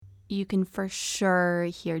You can for sure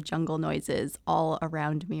hear jungle noises all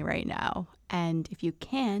around me right now. And if you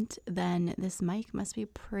can't, then this mic must be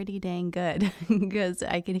pretty dang good because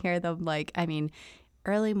I can hear them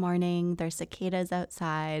early morning, there's cicadas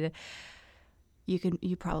outside.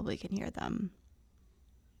 You probably can hear them.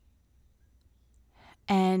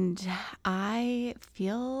 And I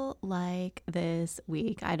feel like this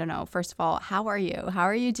week, I don't know, first of all, how are you? How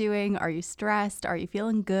are you doing? Are you stressed? Are you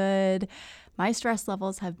feeling good? My stress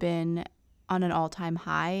levels have been on an all-time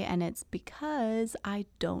high, and it's because I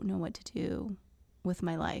don't know what to do with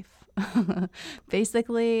my life.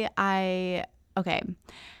 Basically,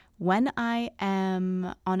 when I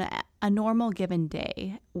am on a normal given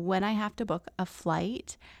day, when I have to book a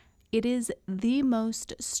flight, it is the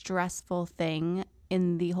most stressful thing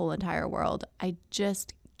in the whole entire world. I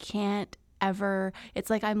just can't ever, it's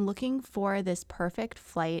like I'm looking for this perfect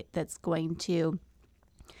flight that's going to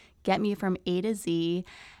get me from A to Z.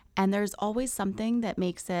 And there's always something that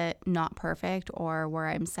makes it not perfect, or where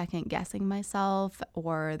I'm second guessing myself,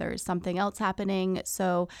 or there's something else happening.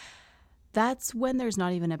 So that's when there's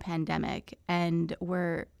not even a pandemic, and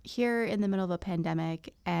we're here in the middle of a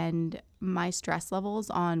pandemic, and my stress levels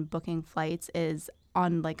on booking flights is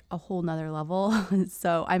on like a whole nother level.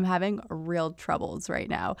 So I'm having real troubles right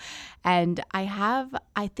now. And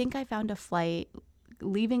I think I found a flight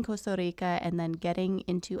leaving Costa Rica and then getting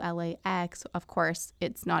into LAX. Of course,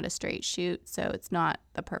 it's not a straight shoot, so it's not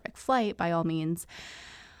the perfect flight by all means.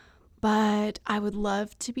 But I would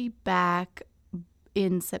love to be back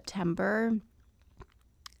in September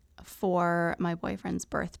for my boyfriend's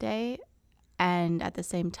birthday. And at the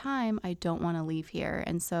same time, I don't want to leave here.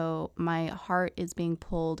 And so my heart is being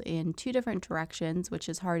pulled in two different directions, which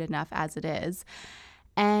is hard enough as it is.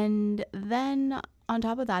 And then on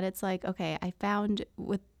top of that, it's like, okay, I found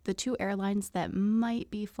with the two airlines that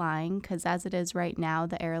might be flying, because as it is right now,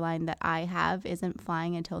 the airline that I have isn't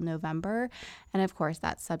flying until November. And of course,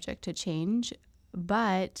 that's subject to change.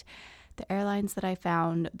 But the airlines that I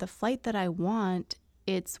found, the flight that I want,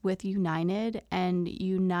 it's with United, and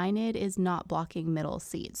United is not blocking middle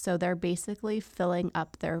seats. So they're basically filling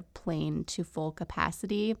up their plane to full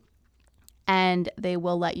capacity, and they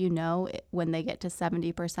will let you know when they get to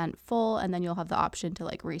 70% full, and then you'll have the option to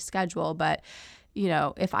like reschedule. But you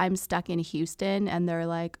know, if I'm stuck in Houston and they're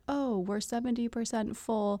like, oh, we're 70%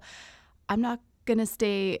 full, I'm not going to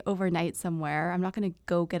stay overnight somewhere. I'm not going to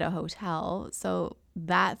go get a hotel. So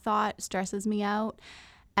that thought stresses me out.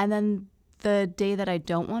 And then the day that I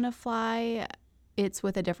don't want to fly, it's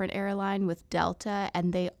with a different airline, with Delta,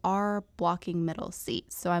 and they are blocking middle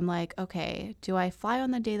seats. So I'm like, okay, do I fly on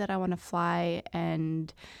the day that I want to fly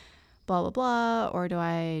and blah, blah, blah, or do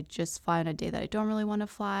I just fly on a day that I don't really want to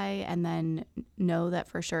fly and then know that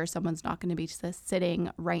for sure someone's not going to be sitting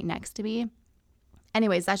right next to me?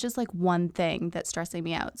 Anyways, that's just like one thing that's stressing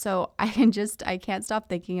me out. So I can't stop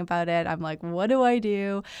thinking about it. I'm like, what do I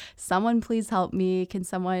do? Someone please help me. Can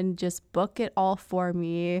someone just book it all for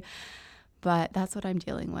me? But that's what I'm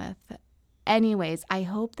dealing with. Anyways, I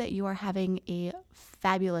hope that you are having a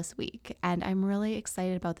fabulous week. And I'm really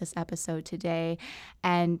excited about this episode today.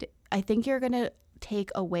 And I think you're going to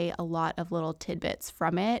take away a lot of little tidbits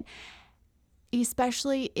from it,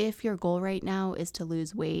 especially if your goal right now is to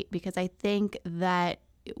lose weight, because I think that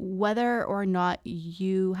whether or not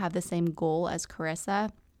you have the same goal as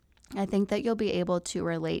Carissa, I think that you'll be able to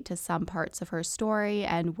relate to some parts of her story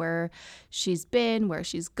and where she's been, where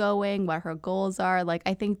she's going, what her goals are. Like,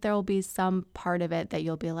 I think there will be some part of it that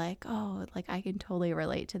you'll be like, oh, like I can totally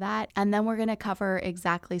relate to that. And then we're going to cover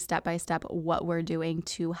exactly step by step what we're doing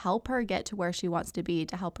to help her get to where she wants to be,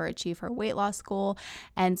 to help her achieve her weight loss goal.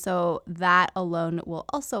 And so that alone will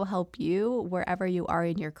also help you wherever you are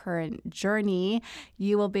in your current journey.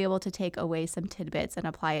 You will be able to take away some tidbits and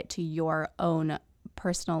apply it to your own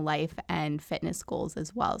personal life and fitness goals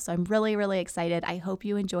as well. So I'm really, really excited. I hope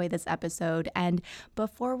you enjoy this episode. And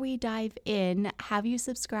before we dive in, have you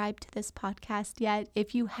subscribed to this podcast yet?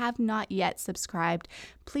 If you have not yet subscribed,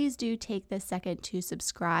 please do take this second to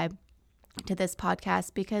subscribe to this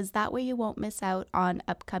podcast, because that way you won't miss out on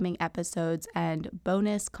upcoming episodes and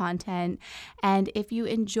bonus content. And if you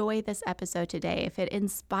enjoy this episode today, if it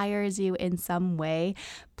inspires you in some way,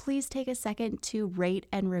 please take a second to rate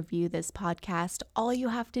and review this podcast. All you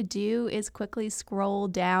have to do is quickly scroll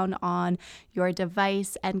down on your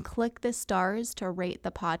device and click the stars to rate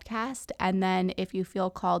the podcast. And then if you feel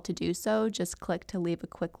called to do so, just click to leave a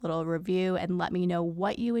quick little review and let me know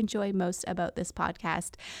what you enjoy most about this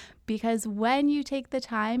podcast. Because when you take the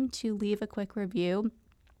time to leave a quick review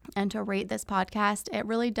and to rate this podcast, it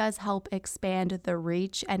really does help expand the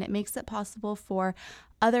reach, and it makes it possible for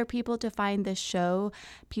other people to find this show,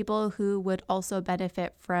 people who would also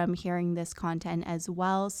benefit from hearing this content as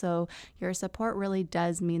well. So your support really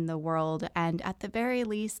does mean the world. And at the very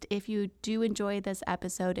least, if you do enjoy this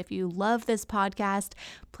episode, if you love this podcast,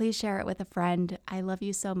 please share it with a friend. I love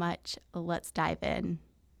you so much. Let's dive in.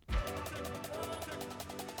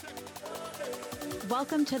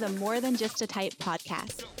 Welcome to the More Than Just a Type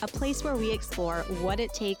podcast, a place where we explore what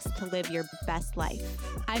it takes to live your best life.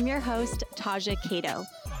 I'm your host, Taja Cato,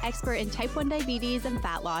 expert in type 1 diabetes and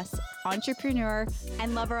fat loss, entrepreneur,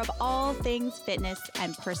 and lover of all things fitness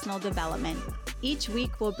and personal development. Each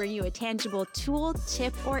week, we'll bring you a tangible tool,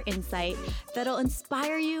 tip, or insight that'll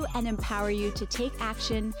inspire you and empower you to take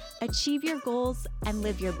action, achieve your goals, and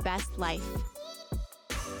live your best life.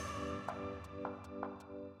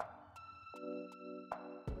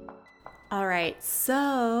 All right,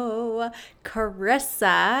 so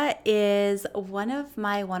Carissa is one of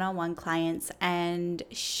my one-on-one clients, and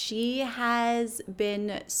she has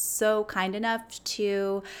been so kind enough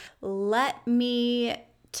to let me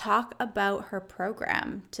talk about her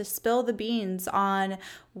program, to spill the beans on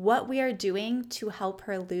what we are doing to help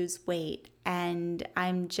her lose weight. And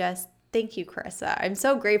thank you, Carissa. I'm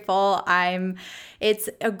so grateful. It's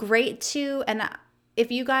a great and if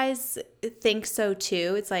you guys think so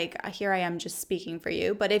too, it's like, here I am just speaking for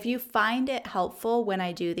you. But if you find it helpful when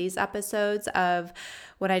I do these episodes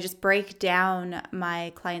when I just break down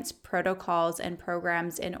my clients' protocols and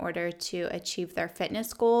programs in order to achieve their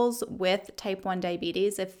fitness goals with type 1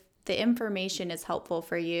 diabetes, if the information is helpful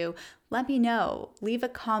for you, let me know. Leave a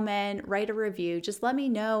comment, write a review. Just let me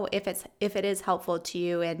know if it is helpful to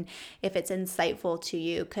you and if it's insightful to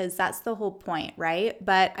you, because that's the whole point, right?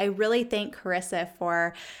 But I really thank Carissa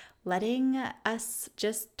for letting us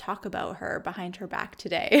just talk about her behind her back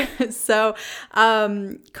today. So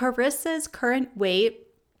Carissa's current weight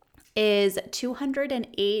is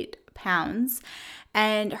 208 pounds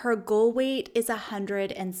and her goal weight is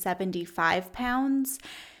 175 pounds.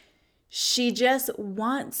 She just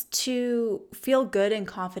wants to feel good and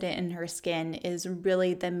confident in her skin is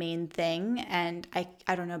really the main thing. And I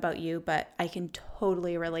don't know about you, but I can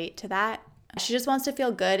totally relate to that. She just wants to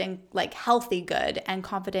feel good and like healthy good and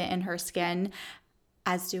confident in her skin,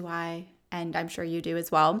 as do I. And I'm sure you do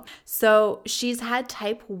as well. So she's had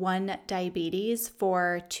type 1 diabetes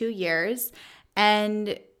for 2 years,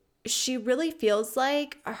 and she really feels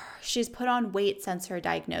like she's put on weight since her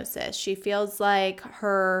diagnosis. She feels like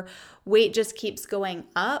her weight just keeps going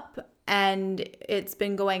up, and it's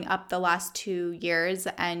been going up the last 2 years,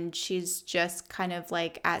 and she's just kind of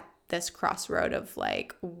like at this crossroad of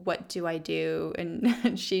like, what do I do?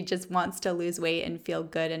 And she just wants to lose weight and feel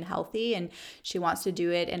good and healthy, and she wants to do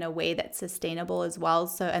it in a way that's sustainable as well,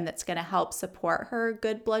 and that's going to help support her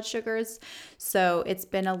good blood sugars. So it's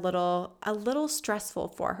been a little stressful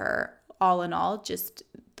for her all in all, just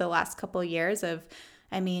the last couple of years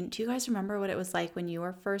do you guys remember what it was like when you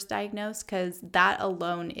were first diagnosed? Because that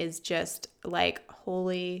alone is just like,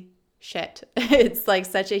 holy shit. It's like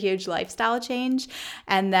such a huge lifestyle change.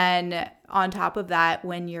 And then on top of that,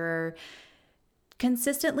 when you're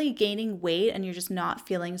consistently gaining weight and you're just not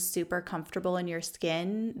feeling super comfortable in your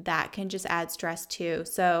skin, that can just add stress too.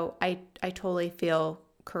 So I totally feel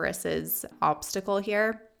Carissa's obstacle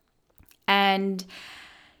here. And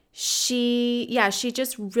she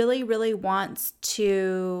just really, really wants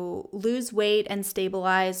to lose weight and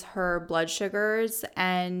stabilize her blood sugars,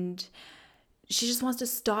 and she just wants to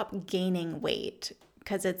stop gaining weight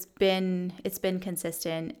because it's been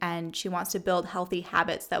consistent, and she wants to build healthy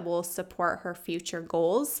habits that will support her future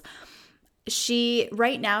goals.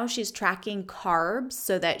 Right now she's tracking carbs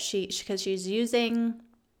so that because she's using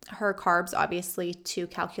her carbs obviously to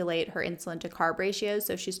calculate her insulin to carb ratio.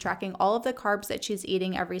 So she's tracking all of the carbs that she's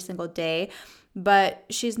eating every single day, but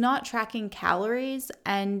she's not tracking calories,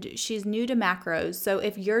 and she's new to macros. So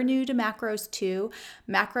if you're new to macros too,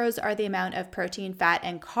 macros are the amount of protein, fat,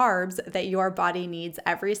 and carbs that your body needs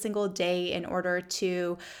every single day in order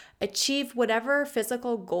to achieve whatever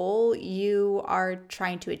physical goal you are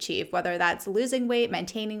trying to achieve, whether that's losing weight,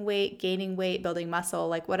 maintaining weight, gaining weight, building muscle,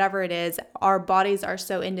 like whatever it is. Our bodies are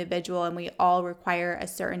so individual and we all require a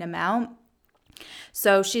certain amount.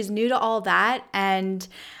 So she's new to all that, and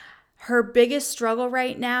her biggest struggle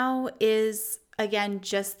right now is, again,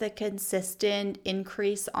 just the consistent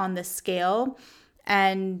increase on the scale.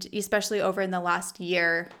 And especially over in the last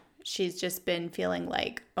year, she's just been feeling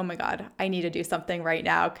like, oh my God, I need to do something right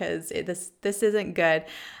now because this isn't good.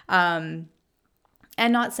 And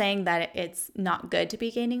not saying that it's not good to be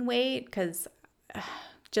gaining weight, because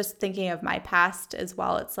just thinking of my past as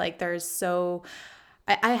well, it's like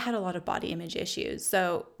I had a lot of body image issues.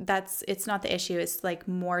 So it's not the issue. It's like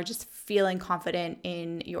more just feeling confident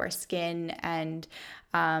in your skin. And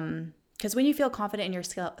because when you feel confident in your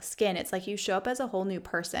skin, it's like you show up as a whole new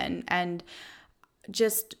person. And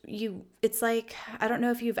it's like, I don't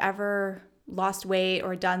know if you've ever lost weight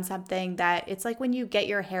or done something that it's like when you get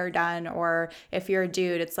your hair done, or if you're a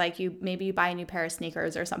dude, it's like maybe you buy a new pair of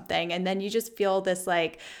sneakers or something, and then you just feel this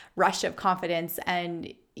like rush of confidence,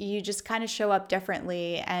 and you just kind of show up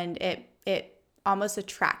differently, and it almost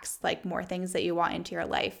attracts like more things that you want into your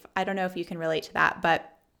life. I don't know if you can relate to that,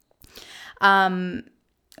 but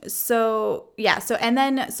so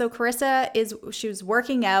Carissa she was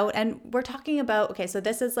working out, and we're talking about, okay, so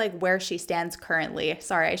this is like where she stands currently.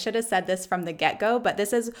 Sorry, I should have said this from the get-go, but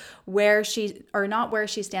this is not where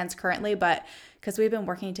she stands currently, but because we've been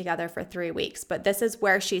working together for 3 weeks, but this is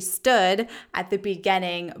where she stood at the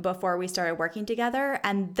beginning before we started working together.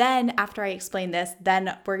 And then after I explain this,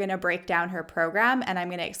 then we're going to break down her program, and I'm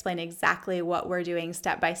going to explain exactly what we're doing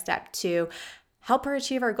step by step to help her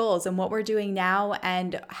achieve our goals, and what we're doing now,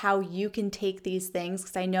 and how you can take these things,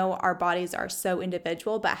 because I know our bodies are so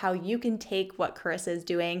individual, but how you can take what Carissa is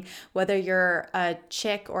doing, whether you're a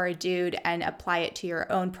chick or a dude, and apply it to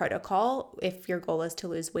your own protocol if your goal is to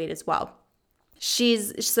lose weight as well.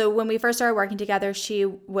 So when we first started working together, she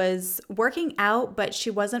was working out, but she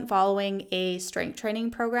wasn't following a strength training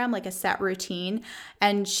program, like a set routine.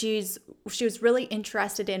 And she was really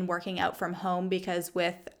interested in working out from home, because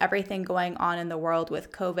with everything going on in the world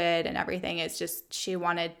with COVID and everything, it's just, she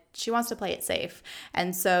wants to play it safe.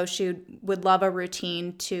 And so she would love a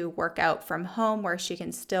routine to work out from home where she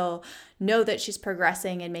can still know that she's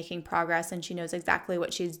progressing and making progress, and she knows exactly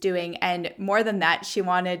what she's doing. And more than that, she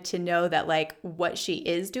wanted to know that like what she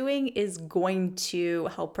is doing is going to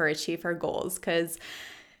help her achieve her goals, because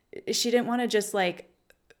she didn't want to just like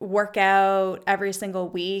work out every single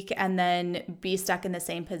week and then be stuck in the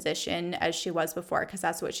same position as she was before, because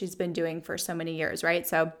that's what she's been doing for so many years, right?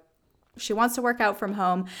 So she wants to work out from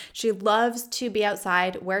home. She loves to be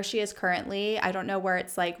outside where she is currently. I don't know where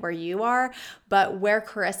it's like where you are, but where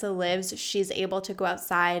Carissa lives, she's able to go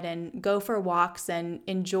outside and go for walks and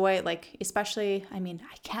enjoy, like, especially, I mean,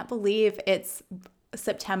 I can't believe it's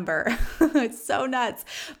September. It's so nuts,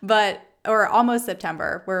 or almost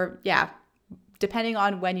September. Depending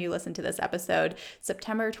on when you listen to this episode,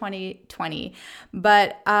 September 2020.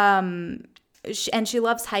 But, and she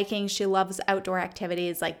loves hiking. She loves outdoor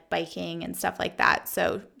activities like biking and stuff like that.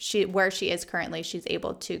 So where she is currently, she's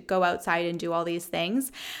able to go outside and do all these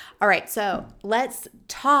things. All right, so let's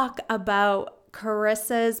talk about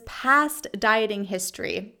Carissa's past dieting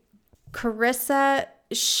history. Carissa,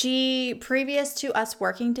 previous to us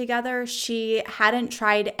working together, she hadn't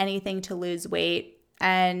tried anything to lose weight.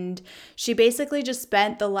 And she basically just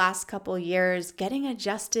spent the last couple years getting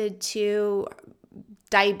adjusted to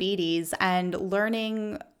diabetes and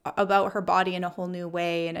learning about her body in a whole new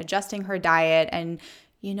way, and adjusting her diet, and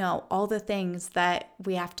all the things that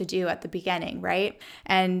we have to do at the beginning, right?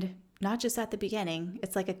 And not just at the beginning,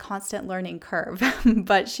 it's like a constant learning curve.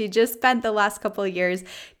 But she just spent the last couple of years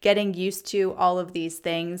getting used to all of these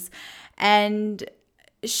things. And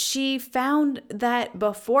she found that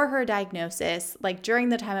before her diagnosis, like during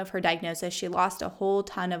the time of her diagnosis, she lost a whole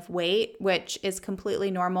ton of weight, which is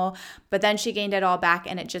completely normal. But then she gained it all back,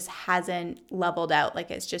 and it just hasn't leveled out.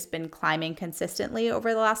 Like, it's just been climbing consistently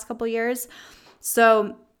over the last couple of years.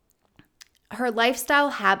 So her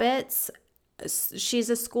lifestyle habits, she's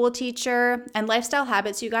a school teacher, and lifestyle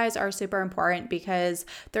habits, you guys, are super important, because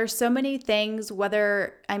there's so many things,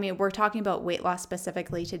 we're talking about weight loss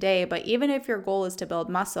specifically today, but even if your goal is to build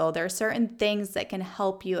muscle, there are certain things that can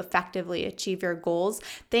help you effectively achieve your goals,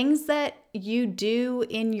 things that you do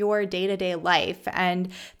in your day-to-day life. And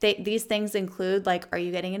these things include, like, are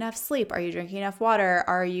you getting enough sleep? Are you drinking enough water?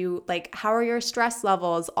 How are your stress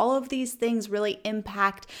levels? All of these things really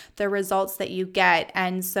impact the results that you get.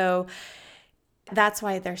 And so that's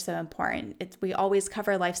why they're so important. We always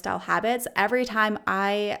cover lifestyle habits. Every time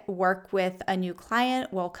I work with a new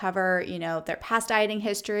client, we'll cover, their past dieting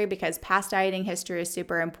history, because past dieting history is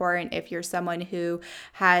super important. If you're someone who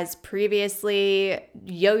has previously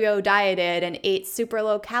yo-yo dieted and ate super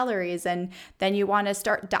low calories, and then you want to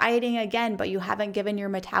start dieting again, but you haven't given your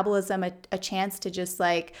metabolism a chance to just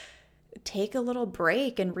like take a little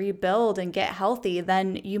break and rebuild and get healthy,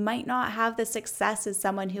 then you might not have the success as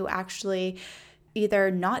someone who actually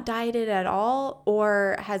either not dieted at all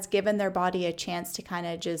or has given their body a chance to kind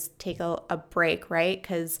of just take a break, right?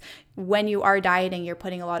 Because when you are dieting, you're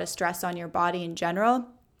putting a lot of stress on your body in general.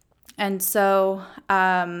 And so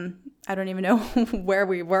I don't even know where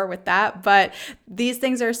we were with that, but these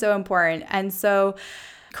things are so important. And so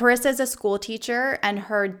Carissa is a school teacher and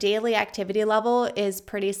her daily activity level is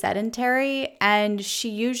pretty sedentary, and she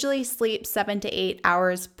usually sleeps 7 to 8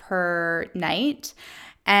 hours per night.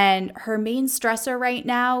 And her main stressor right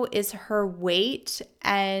now is her weight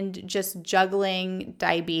and just juggling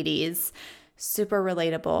diabetes. Super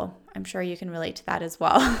relatable. I'm sure you can relate to that as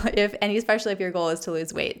well. Especially if your goal is to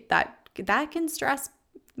lose weight, that can stress,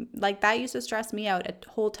 like that used to stress me out a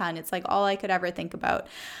whole ton. It's like all I could ever think about.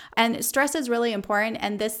 And stress is really important.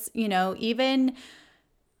 And this, even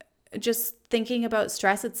just thinking about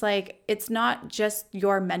stress, it's like, it's not just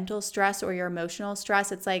your mental stress or your emotional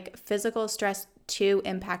stress. It's like physical stress too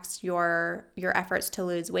impacts your efforts to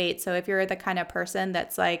lose weight. So if you're the kind of person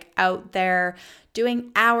that's like out there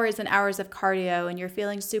doing hours and hours of cardio and you're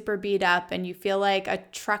feeling super beat up and you feel like a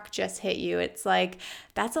truck just hit you, it's like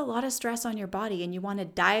that's a lot of stress on your body, and you want to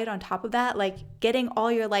diet on top of that, like getting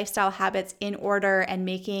all your lifestyle habits in order and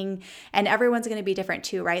everyone's going to be different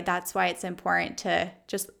too, right? That's why it's important to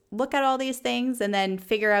just look at all these things and then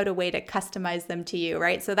figure out a way to customize them to you,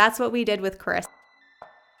 right? So that's what we did with Chris.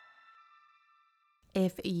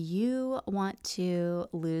 If you want to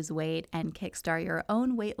lose weight and kickstart your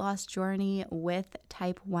own weight loss journey with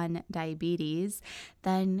type 1 diabetes,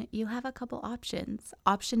 then you have a couple options.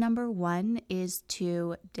 Option number 1 is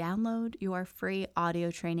to download your free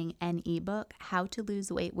audio training and ebook, How to Lose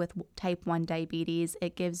Weight with Type 1 Diabetes.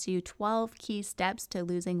 It gives you 12 key steps to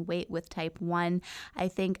losing weight with type 1. I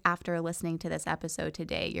think after listening to this episode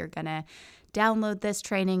today, you're going to download this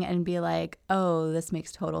training and be like, oh, this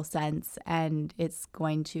makes total sense. And it's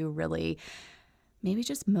going to really maybe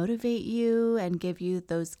just motivate you and give you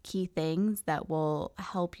those key things that will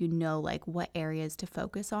help you know like what areas to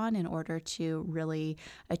focus on in order to really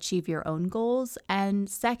achieve your own goals. And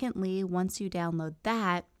secondly, once you download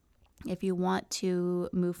that, if you want to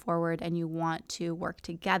move forward and you want to work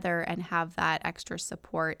together and have that extra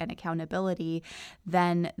support and accountability,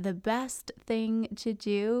 then the best thing to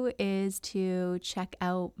do is to check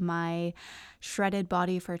out my Shredded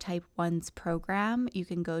Body for Type 1's program. You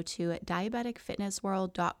can go to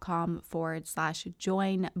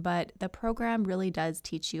diabeticfitnessworld.com/join, but the program really does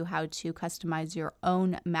teach you how to customize your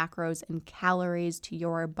own macros and calories to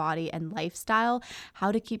your body and lifestyle,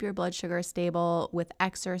 how to keep your blood sugar stable with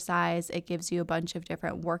exercise. It gives you a bunch of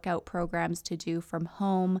different workout programs to do from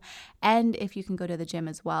home. And if you can go to the gym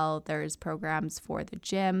as well, there's programs for the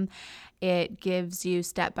gym. It gives you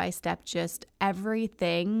step-by-step just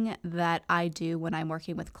everything that I do when I'm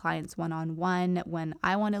working with clients one-on-one. When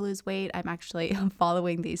I want to lose weight, I'm actually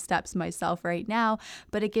following these steps myself right now,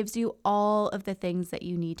 but it gives you all of the things that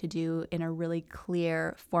you need to do in a really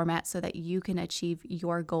clear format so that you can achieve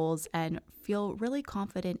your goals and feel really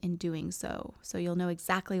confident in doing so. So you'll know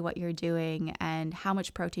exactly what you're doing and how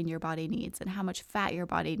much protein your body needs and how much fat your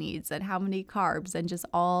body needs and how many carbs and just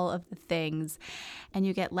all of the things. And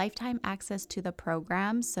you get lifetime access to the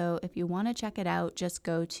program. So if you want to check it out, just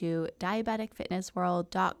go to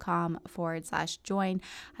diabeticfitnessworld.com/join.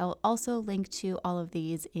 I will also link to all of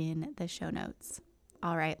these in the show notes.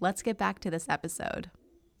 All right, let's get back to this episode.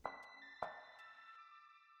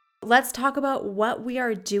 Let's talk about what we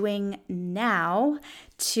are doing now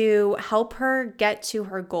to help her get to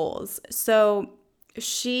her goals. So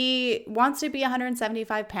she wants to be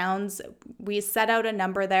 175 pounds. We set out a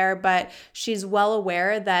number there, but she's well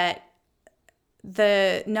aware that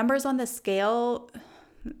the numbers on the scale,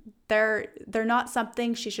 they're not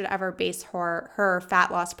something she should ever base her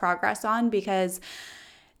fat loss progress on, because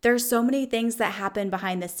there's so many things that happen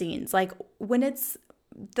behind the scenes. Like when it's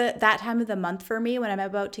that time of the month for me, when I'm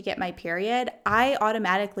about to get my period, I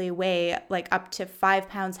automatically weigh like up to 5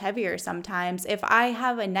 pounds heavier sometimes. If I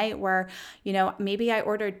have a night where, maybe I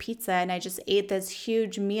ordered pizza and I just ate this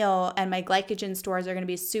huge meal and my glycogen stores are going to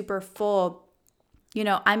be super full,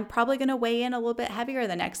 I'm probably going to weigh in a little bit heavier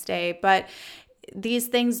the next day. But these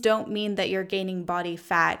things don't mean that you're gaining body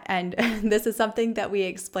fat. And this is something that we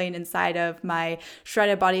explain inside of my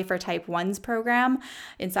Shredded Body for Type 1's program,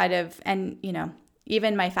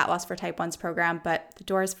 even my Fat Loss for Type 1's program, but the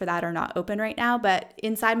doors for that are not open right now. But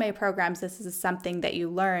inside my programs, this is something that you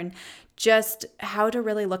learn, just how to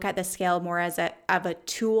really look at the scale more as a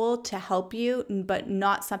tool to help you, but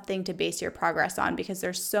not something to base your progress on, because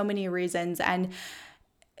there's so many reasons. And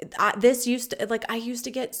I used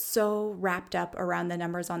to get so wrapped up around the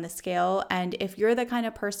numbers on the scale. And if you're the kind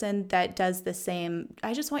of person that does the same,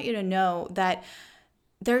 I just want you to know that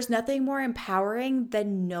there's nothing more empowering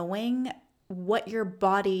than knowing what your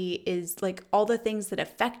body is like, all the things that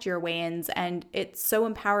affect your weigh-ins. And it's so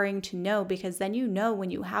empowering to know, because then you know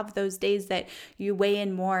when you have those days that you weigh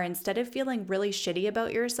in more, instead of feeling really shitty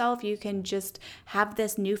about yourself, you can just have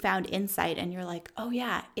this newfound insight and you're like, oh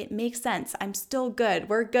yeah, it makes sense. I'm still good.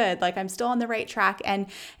 We're good. Like, I'm still on the right track. And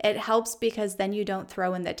it helps because then you don't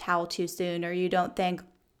throw in the towel too soon, or you don't think,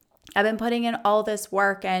 I've been putting in all this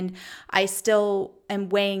work and I still am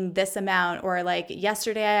weighing this amount, or like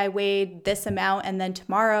yesterday I weighed this amount and then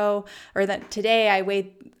tomorrow or that today I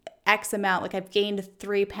weighed X amount, like I've gained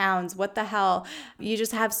 3 pounds. What the hell? You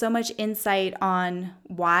just have so much insight on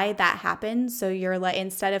why that happened. So you're like,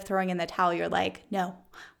 instead of throwing in the towel, you're like, no,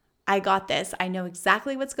 I got this. I know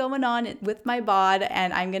exactly what's going on with my bod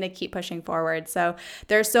and I'm going to keep pushing forward. So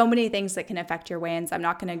there's so many things that can affect your weigh-ins. I'm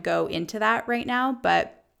not going to go into that right now,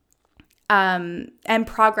 but and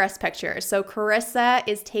progress pictures. So Carissa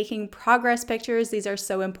is taking progress pictures. These are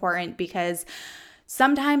so important because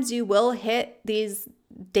sometimes you will hit these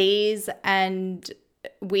days and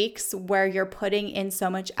weeks where you're putting in so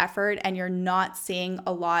much effort and you're not seeing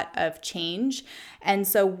a lot of change. And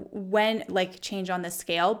so when, like, change on the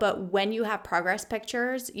scale, but when you have progress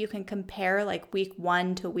pictures, you can compare like week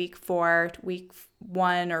 1 to week 4 to week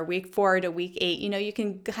 1 or week 4 to week 8. You know, you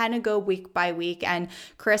can kind of go week by week, and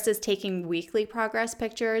Carissa's taking weekly progress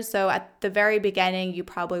pictures. So at the very beginning, you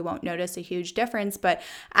probably won't notice a huge difference, but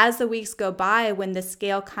as the weeks go by, when the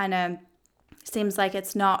scale kind of seems like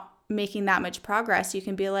it's not making that much progress, you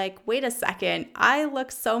can be like, wait a second, I look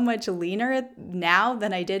so much leaner now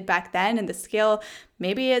than I did back then. And the scale,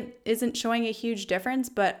 maybe it isn't showing a huge difference,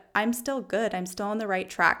 but I'm still good. I'm still on the right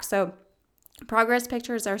track. So progress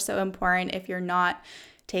pictures are so important if you're not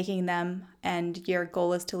taking them and your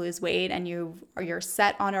goal is to lose weight and you're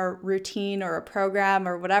set on a routine or a program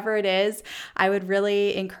or whatever it is. I would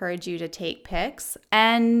really encourage you to take pics.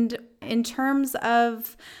 And in terms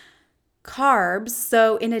of carbs,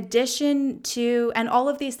 so in addition to, and all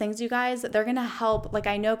of these things, you guys, they're going to help. Like,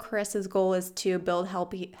 I know Carissa's goal is to build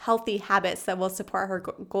healthy habits that will support her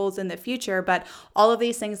goals in the future, but all of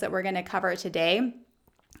these things that we're going to cover today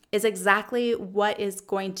is exactly what is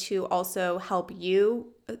going to also help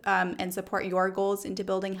you and support your goals into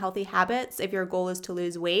building healthy habits if your goal is to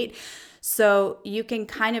lose weight. So you can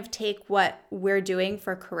kind of take what we're doing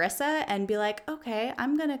for Carissa and be like, okay,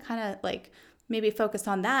 I'm going to kind of like maybe focus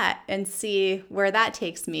on that and see where that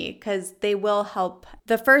takes me, because they will help.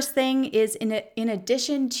 The first thing is, in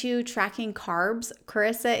addition to tracking carbs,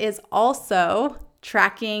 Carissa is also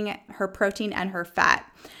tracking her protein and her fat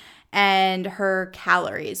and her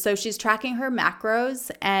calories. So she's tracking her macros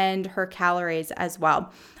and her calories as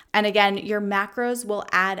well. And again, your macros will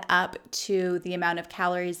add up to the amount of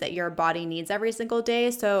calories that your body needs every single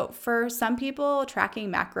day. So for some people, tracking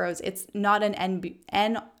macros, it's not an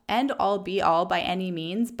end all be all by any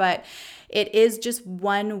means, but it is just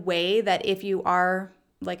one way that if you are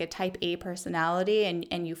like a type A personality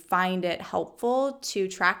and you find it helpful to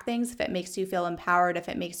track things, if it makes you feel empowered, if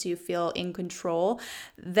it makes you feel in control,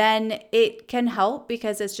 then it can help,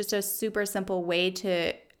 because it's just a super simple way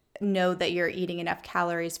to know that you're eating enough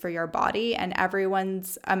calories for your body, and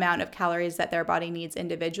everyone's amount of calories that their body needs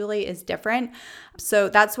individually is different. So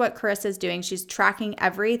that's what Carissa's doing. She's tracking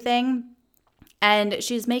everything. And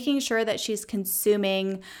she's making sure that she's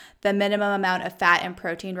consuming the minimum amount of fat and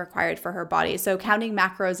protein required for her body. So counting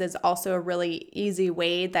macros is also a really easy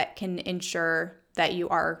way that can ensure that you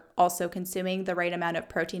are also consuming the right amount of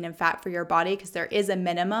protein and fat for your body, because there is a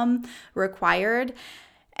minimum required.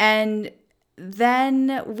 And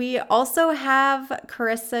then we also have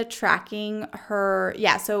Carissa tracking her,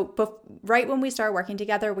 right when we started working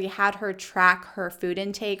together, we had her track her food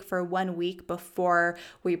intake for 1 week before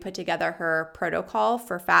we put together her protocol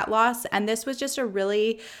for fat loss. And this was just a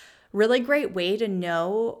really, really great way to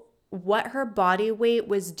know what her body weight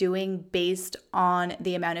was doing based on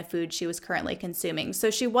the amount of food she was currently consuming.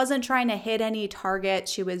 So she wasn't trying to hit any target.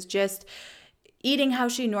 She was just eating how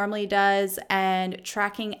she normally does and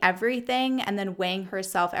tracking everything and then weighing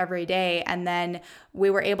herself every day. And then we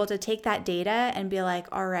were able to take that data and be like,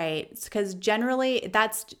 all right, because generally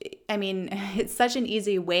it's such an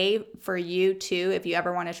easy way for you to, if you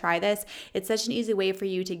ever want to try this, it's such an easy way for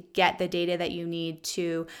you to get the data that you need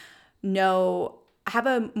to have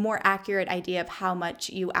a more accurate idea of how much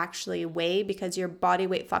you actually weigh, because your body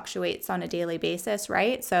weight fluctuates on a daily basis,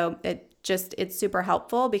 right? So it's super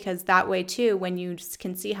helpful, because that way too, when you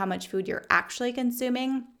can see how much food you're actually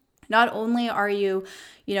consuming, not only are you,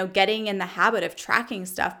 getting in the habit of tracking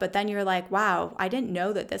stuff, but then you're like, wow, I didn't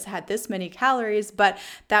know that this had this many calories. But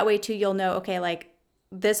that way too, you'll know, okay, like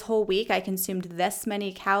this whole week I consumed this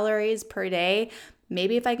many calories per day.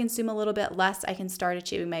 maybe if I consume a little bit less, I can start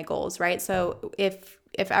achieving my goals, right? So if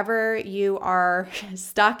ever you are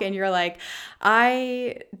stuck and you're like,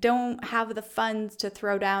 I don't have the funds to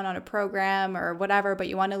throw down on a program or whatever, but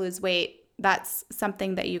you want to lose weight, that's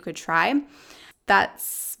something that you could try.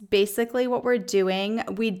 That's basically what we're doing.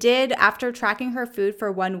 We did, after tracking her food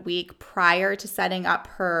for 1 week prior to setting up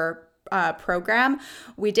her program,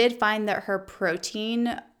 we did find that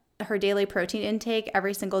her daily protein intake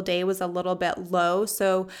every single day was a little bit low.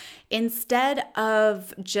 So instead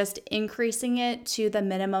of just increasing it to the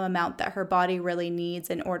minimum amount that her body really needs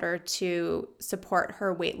in order to support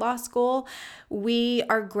her weight loss goal, we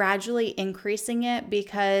are gradually increasing it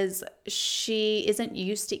because she isn't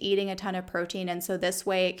used to eating a ton of protein. And so this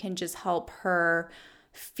way it can just help her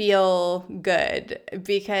feel good,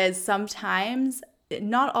 because sometimes,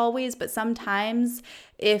 not always, but sometimes,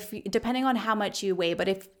 depending on how much you weigh, but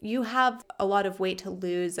if you have a lot of weight to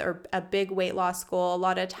lose or a big weight loss goal, a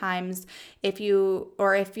lot of times if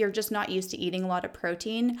you're just not used to eating a lot of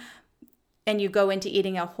protein and you go into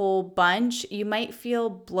eating a whole bunch, you might feel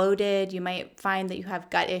bloated, you might find that you have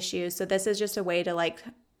gut issues. So this is just a way to like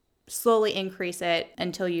slowly increase it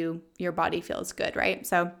until your body feels good, right?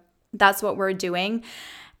 So that's what we're doing.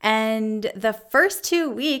 And the first 2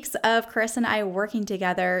 weeks of Chris and I working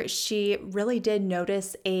together, she really did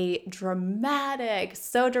notice so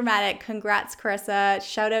dramatic, congrats, Carissa,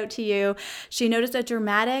 shout out to you. She noticed a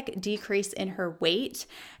dramatic decrease in her weight,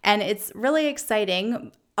 and it's really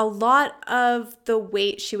exciting. A lot of the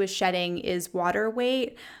weight she was shedding is water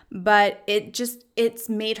weight, but it's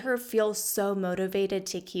made her feel so motivated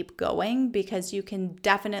to keep going, because you can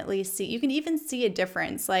even see a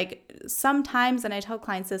difference. Like sometimes, and I tell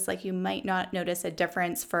clients this, like you might not notice a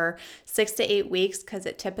difference for 6 to 8 weeks because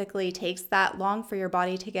it typically takes that long for your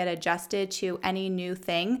body to get adjusted to any new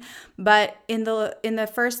thing. But in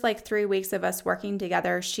the first like 3 weeks of us working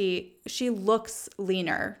together, she looks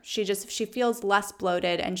leaner. She feels less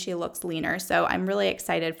bloated and she looks leaner. So I'm really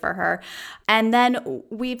excited for her. And then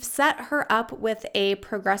we've set her up with a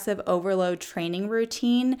progressive overload training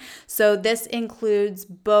routine. So this includes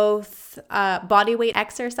both body weight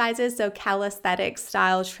exercises, so calisthenics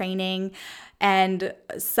style training, and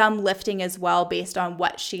some lifting as well based on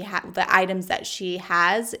the items that she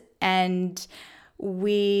has. And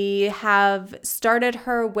we have started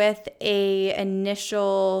her with a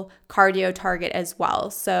initial cardio target as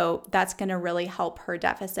well. So that's going to really help her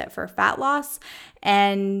deficit for fat loss.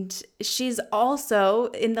 And she's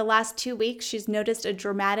also, in the last 2 weeks, she's noticed a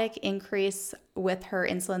dramatic increase with her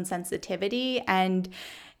insulin sensitivity. And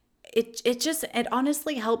it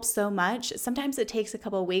honestly helps so much. Sometimes it takes a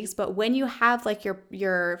couple of weeks, but when you have like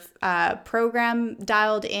your program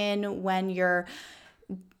dialed in, when you're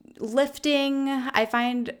lifting, I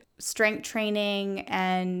find strength training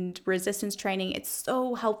and resistance training, it's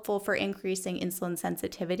so helpful for increasing insulin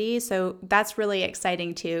sensitivity. So that's really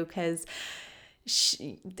exciting too, because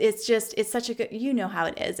it's such a good, you know how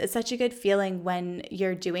it is. It's such a good feeling when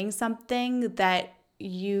you're doing something that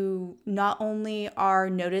you not only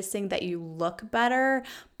are noticing that you look better,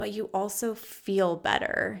 but you also feel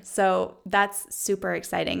better. So that's super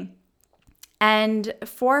exciting. And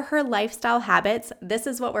for her lifestyle habits, this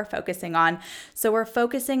is what we're focusing on. So we're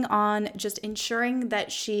focusing on just ensuring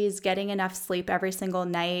that she's getting enough sleep every single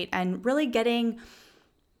night and really getting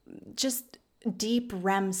just deep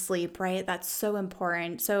REM sleep, right? That's so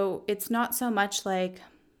important. So it's not so much like,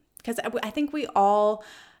 because I think we all,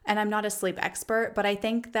 and I'm not a sleep expert, but I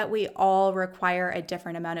think that we all require a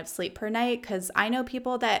different amount of sleep per night, because I know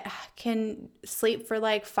people that can sleep for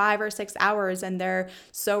like 5 or 6 hours and they're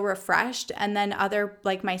so refreshed. And then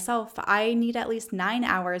like myself, I need at least 9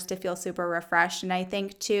 hours to feel super refreshed. And I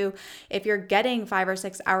think too, if you're getting 5 or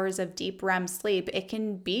 6 hours of deep REM sleep, it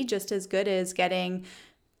can be just as good as getting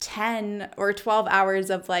 10 or 12 hours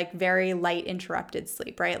of like very light interrupted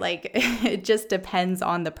sleep, right? Like it just depends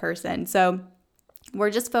on the person. So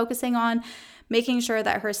we're just focusing on making sure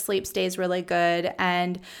that her sleep stays really good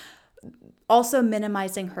and also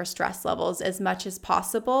minimizing her stress levels as much as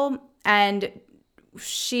possible. And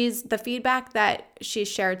the feedback that she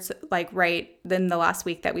shared, like right in the last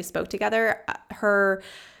week that we spoke together, her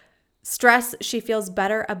stress, she feels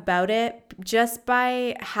better about it just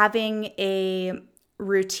by having a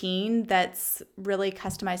routine that's really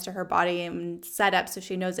customized to her body and set up so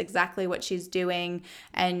she knows exactly what she's doing.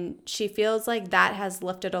 And she feels like that has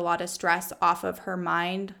lifted a lot of stress off of her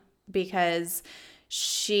mind, because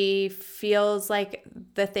she feels like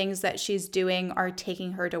the things that she's doing are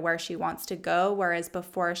taking her to where she wants to go. Whereas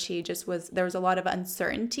before there was a lot of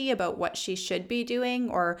uncertainty about what she should be doing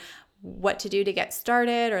or what to do to get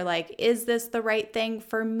started, or like, is this the right thing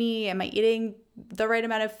for me? Am I eating the right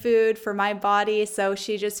amount of food for my body. So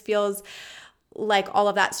she just feels like all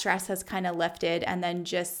of that stress has kind of lifted. And then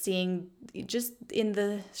just seeing just in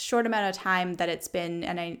the short amount of time that it's been,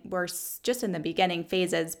 and we're just in the beginning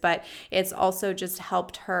phases, but it's also just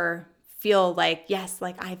helped her feel like, yes,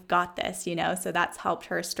 like I've got this, so that's helped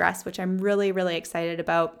her stress, which I'm really, really excited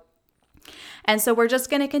about. And so we're just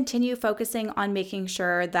going to continue focusing on making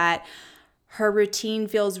sure that her routine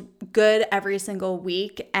feels good every single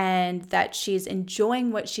week and that she's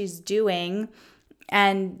enjoying what she's doing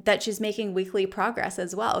and that she's making weekly progress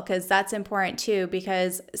as well, because that's important too,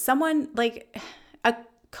 because someone like a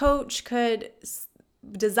coach could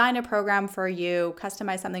design a program for you,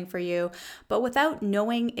 customize something for you, but without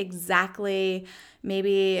knowing exactly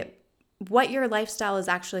maybe what your lifestyle is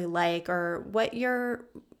actually like or what you're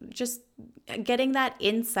just getting that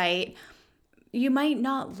insight, you might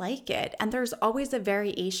not like it. And there's always a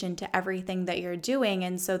variation to everything that you're doing.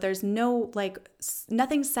 And so there's no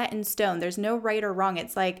nothing set in stone. There's no right or wrong.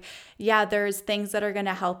 It's like, yeah, there's things that are going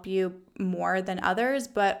to help you more than others,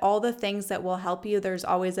 but all the things that will help you, there's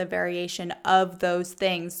always a variation of those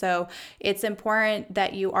things. So it's important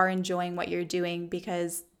that you are enjoying what you're doing,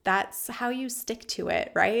 because that's how you stick to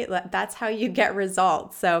it, right? That's how you get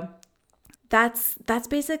results. So that's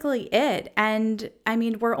basically it. And I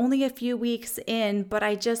mean, we're only a few weeks in, but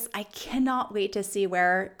I cannot wait to see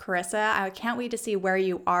where I can't wait to see where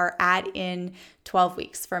you are at in 12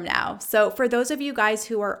 weeks from now. So for those of you guys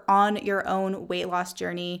who are on your own weight loss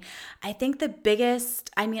journey, I think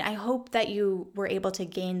I hope that you were able to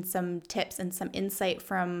gain some tips and some insight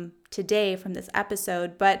from today, from this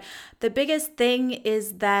episode. But the biggest thing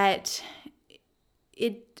is that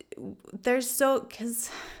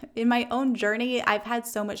because in my own journey, I've had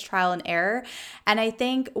so much trial and error. And I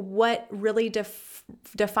think what really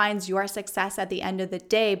defines your success at the end of the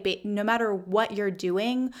day, no matter what you're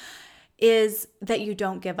doing, is that you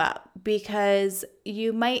don't give up, because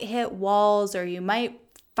you might hit walls or you might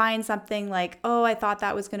find something like, oh, I thought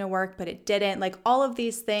that was going to work, but it didn't. Like all of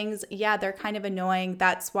these things, yeah, they're kind of annoying.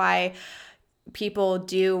 That's why people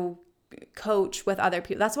do coach with other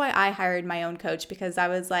people. That's why I hired my own coach, because I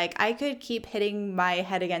was like, I could keep hitting my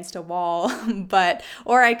head against a wall,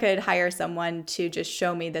 or I could hire someone to just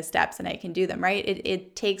show me the steps and I can do them, right?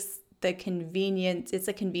 It takes the convenience. It's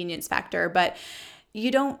a convenience factor, but you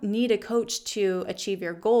don't need a coach to achieve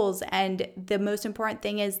your goals. And the most important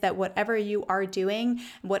thing is that whatever you are doing,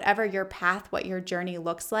 whatever your path, what your journey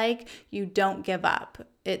looks like, you don't give up.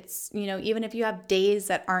 It's, even if you have days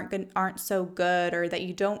that aren't so good, or that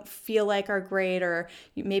you don't feel like are great, or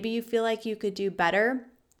maybe you feel like you could do better,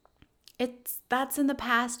 that's in the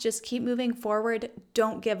past. Just keep moving forward.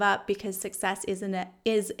 Don't give up, because success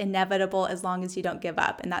is inevitable as long as you don't give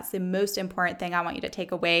up. And that's the most important thing I want you to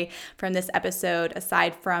take away from this episode,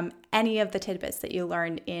 aside from any of the tidbits that you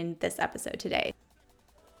learned in this episode today.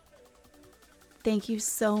 Thank you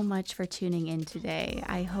so much for tuning in today.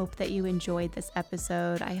 I hope that you enjoyed this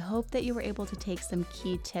episode. I hope that you were able to take some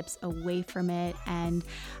key tips away from it. And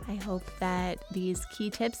I hope that these key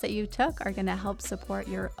tips that you took are going to help support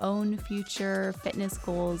your own future fitness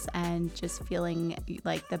goals and just feeling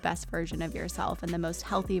like the best version of yourself and the most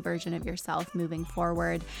healthy version of yourself moving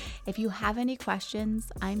forward. If you have any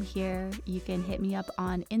questions, I'm here. You can hit me up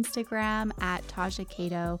on Instagram at Tasha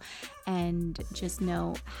Cato, and just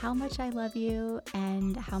know how much I love you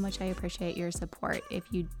and how much I appreciate your support. If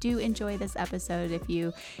you do enjoy this episode, if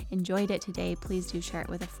you enjoyed it today, please do share it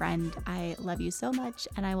with a friend. I love you so much,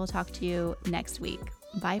 and I will talk to you next week.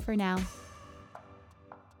 Bye for now.